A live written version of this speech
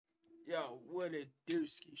Yo, what a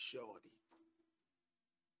dooski, shorty.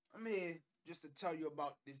 I'm here just to tell you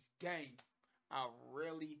about this game. I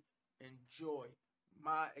really enjoy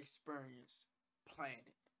my experience playing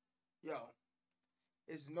it. Yo,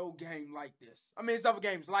 it's no game like this. I mean, it's other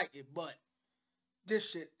games like it, but this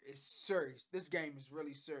shit is serious. This game is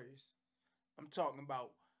really serious. I'm talking about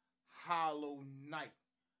Hollow Knight.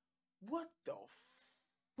 What the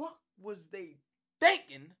fuck was they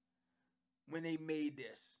thinking when they made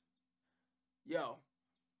this? Yo,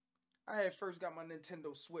 I had first got my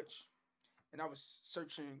Nintendo Switch and I was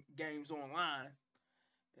searching games online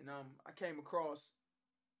and I came across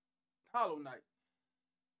Hollow Knight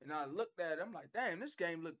and I looked at it. I'm like, damn, this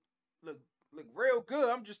game look look real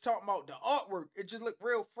good. I'm just talking about the artwork. It just looked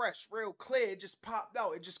real fresh, real clear. It just popped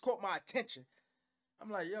out. It just caught my attention.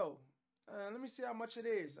 I'm like, yo, let me see how much it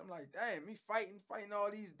is. I'm like, damn, me fighting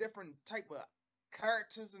all these different type of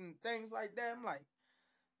characters and things like that. I'm like,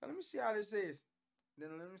 let me see how this is. Then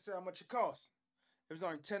let me see how much it costs. It was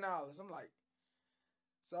only $10. I'm like,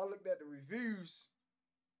 so I looked at the reviews.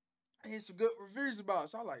 I had some good reviews about it.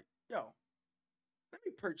 So I'm like, yo, let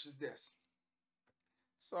me purchase this.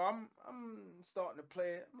 So I'm starting to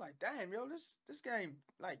play it. I'm like, damn, yo, this game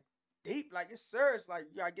like deep, like it's serious. Like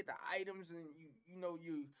you gotta get the items and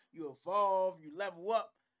you evolve, you level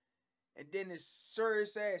up, and then it's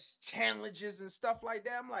serious ass challenges and stuff like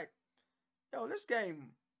that. I'm like, yo, this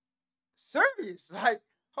game serious. Like,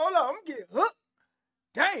 hold on, I'm getting hooked.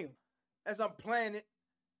 Damn. As I'm playing it,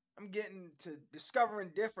 I'm getting to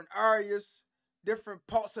discovering different areas, different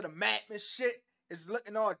parts of the map and shit. It's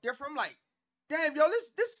looking all different. I'm like, damn, yo,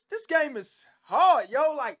 this game is hard,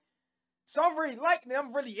 yo. Like, so I'm really liking it.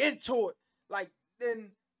 I'm really into it. Like,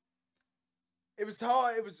 then it was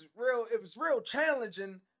hard. It was real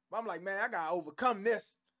challenging. But I'm like, man, I gotta overcome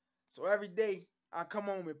this. So every day I come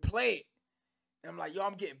home and play it. And I'm like, yo,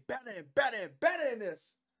 I'm getting better and better and better in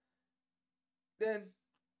this. Then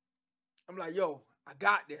I'm like, yo, I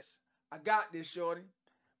got this. I got this, shorty.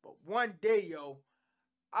 But one day, yo,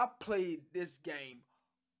 I played this game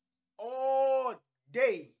all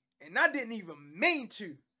day. And I didn't even mean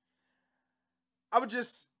to. I was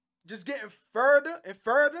just getting further and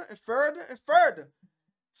further and further and further.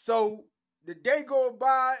 So the day go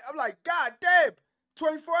by, I'm like, God damn,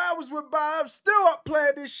 24 hours went by, I'm still up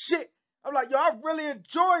playing this shit. I'm like, yo, I really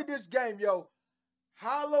enjoyed this game, yo.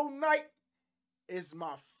 Hollow Knight is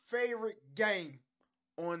my favorite game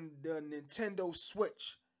on the Nintendo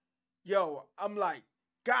Switch. Yo, I'm like,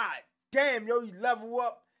 God damn, yo, you level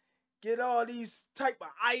up, get all these type of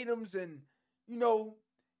items and,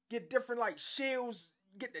 get different like shields,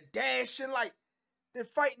 get the dash and like, then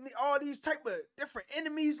fighting all these type of different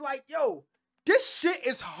enemies. Like, yo, this shit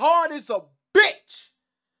is hard as a bitch.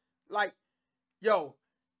 Like, yo,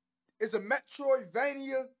 it's a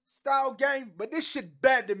Metroidvania style game, but this shit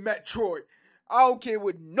better than Metroid. I don't care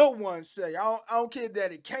what no one say. I don't care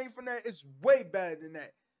that it came from that. It's way better than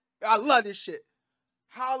that. I love this shit.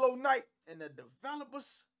 Hollow Knight and the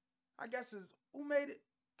developers, I guess is who made it?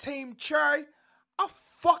 Team Cherry. I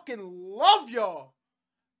fucking love y'all.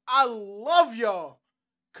 I love y'all.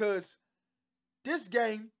 Cause this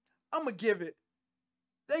game, I'ma give it.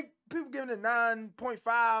 People giving it 9.5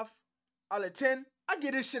 out of 10. I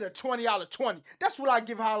give this shit a 20 out of 20. That's what I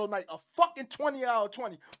give Hollow Knight, a fucking 20 out of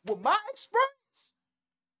 20. With my experience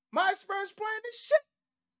playing this shit,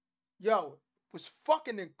 yo, was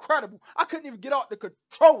fucking incredible. I couldn't even get out the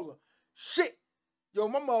controller. Shit. Yo,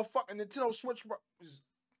 my motherfucking Nintendo Switch was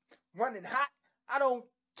running hot. I don't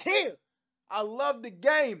care. I love the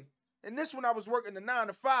game. And this one I was working the 9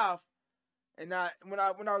 to 5. And when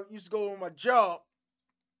I used to go on my job,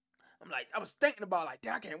 I was thinking about like,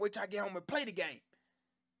 damn, I can't wait till I get home and play the game.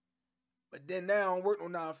 But then now I'm working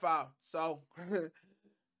on 9 to 5. So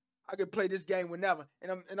I can play this game whenever.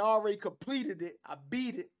 And I already completed it. I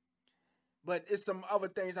beat it. But it's some other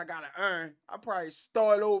things I gotta earn. I'll probably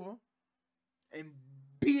start over and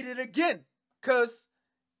beat it again. Cause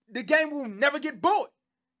the game will never get bored.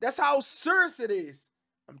 That's how serious it is.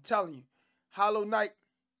 I'm telling you. Hollow Knight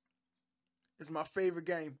is my favorite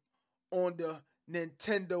game on the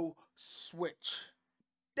Nintendo Switch.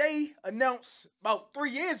 They announced about 3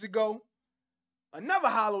 years ago another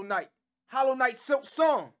Hollow Knight. Hollow Knight Silk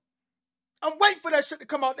Song. I'm waiting for that shit to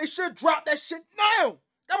come out. They should drop that shit now.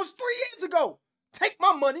 That was 3 years ago. Take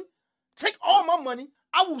my money. Take all my money.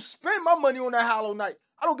 I will spend my money on that Hollow Knight.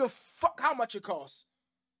 I don't give a fuck how much it costs.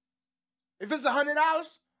 If it's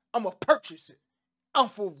 $100, I'm going to purchase it. I'm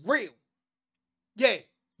for real. Yeah.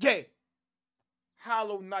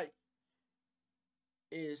 Hollow Knight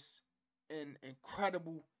is an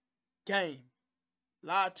incredible game.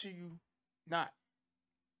 Lie to you not.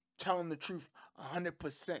 telling the truth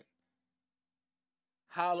 100%.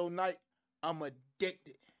 Hollow Knight, I'm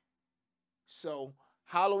addicted. So,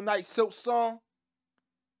 Hollow Knight Silk Song,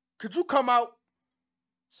 could you come out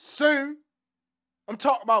soon? I'm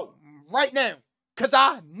talking about right now, because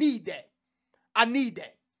I need that. I need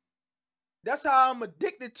that. That's how I'm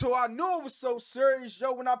addicted to it. I knew it was so serious,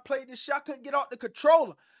 yo. When I played this shit, I couldn't get off the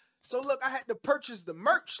controller. So, look, I had to purchase the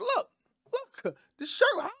merch. Look, the shirt,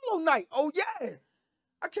 Hollow Knight. Oh, yeah.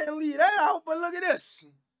 I can't leave that out, but look at this.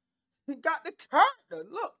 He got the character.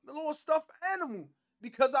 Look, the little stuffed animal.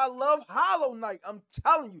 Because I love Hollow Knight. I'm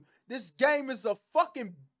telling you, this game is a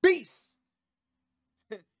fucking beast.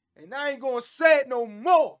 And I ain't gonna say it no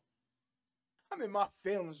more. I'm in my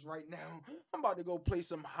feelings right now. I'm about to go play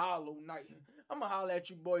some Hollow Knight. I'm gonna holler at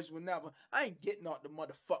you boys whenever. I ain't getting off the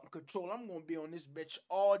motherfucking controller. I'm gonna be on this bitch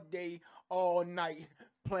all day, all night,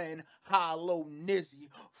 playing Hollow Nizzy.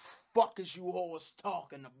 Fuck is you always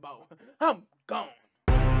talking about? I'm gone.